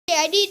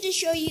I need to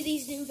show you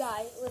these new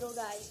little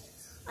guys.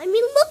 I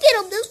mean, look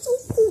at them. They're so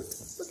cool.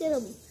 Look at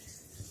them.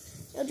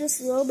 They're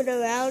just roaming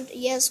around.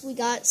 Yes, we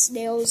got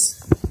snails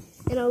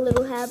in our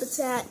little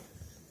habitat.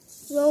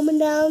 Roaming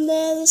down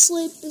there to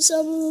sleep.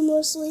 Some of them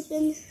are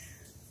sleeping.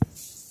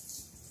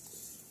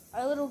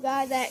 Our little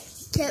guy that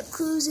kept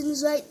cruising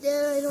is right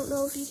there. I don't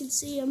know if you can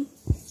see him.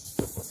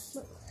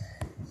 But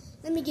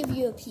let me give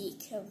you a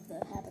peek of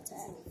the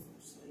habitat.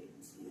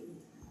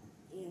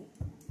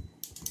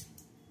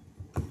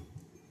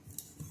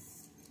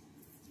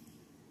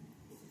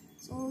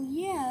 So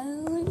yeah,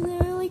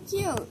 they're really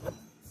cute.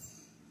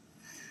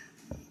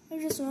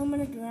 They're just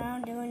roaming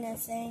around doing their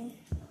thing.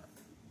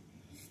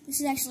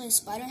 This is actually a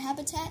spider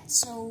habitat,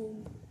 so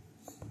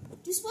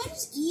do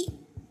spiders eat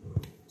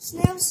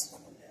snails?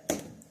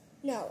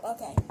 No,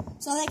 okay.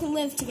 So they can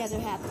live together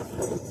happily.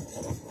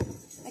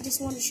 I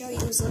just want to show you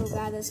this little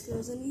guy that's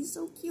cruising. He's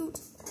so cute.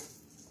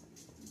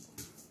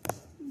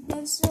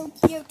 They're so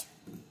cute.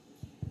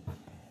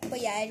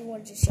 But yeah, I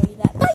wanted to show you that. Bye!